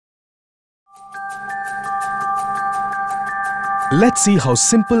Let's see how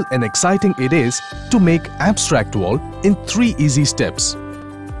simple and exciting it is to make abstract wall in 3 easy steps.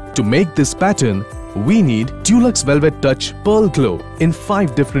 To make this pattern, we need Dulux Velvet Touch Pearl Glow in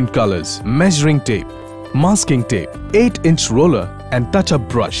 5 different colors, measuring tape, masking tape, 8-inch roller and touch-up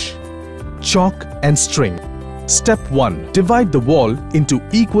brush, chalk and string. Step 1. Divide the wall into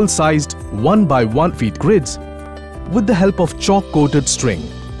equal-sized 1 by 1 feet grids with the help of chalk-coated string.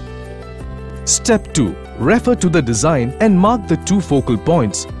 Step 2. Refer to the design and mark the 2 focal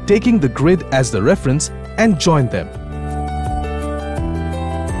points, taking the grid as the reference and join them.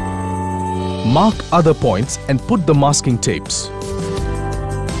 Mark other points and put the masking tapes.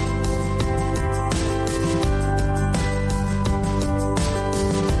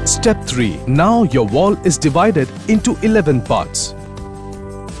 Step 3. Now your wall is divided into 11 parts.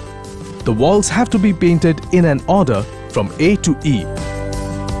 The walls have to be painted in an order from A to E.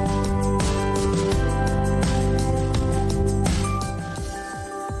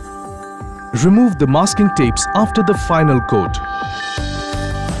 Remove the masking tapes after the final coat.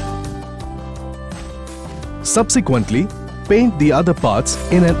 Subsequently, paint the other parts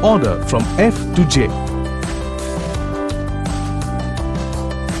in an order from F to J.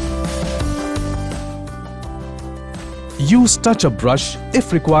 Use touch-up brush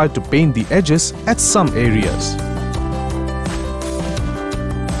if required to paint the edges at some areas.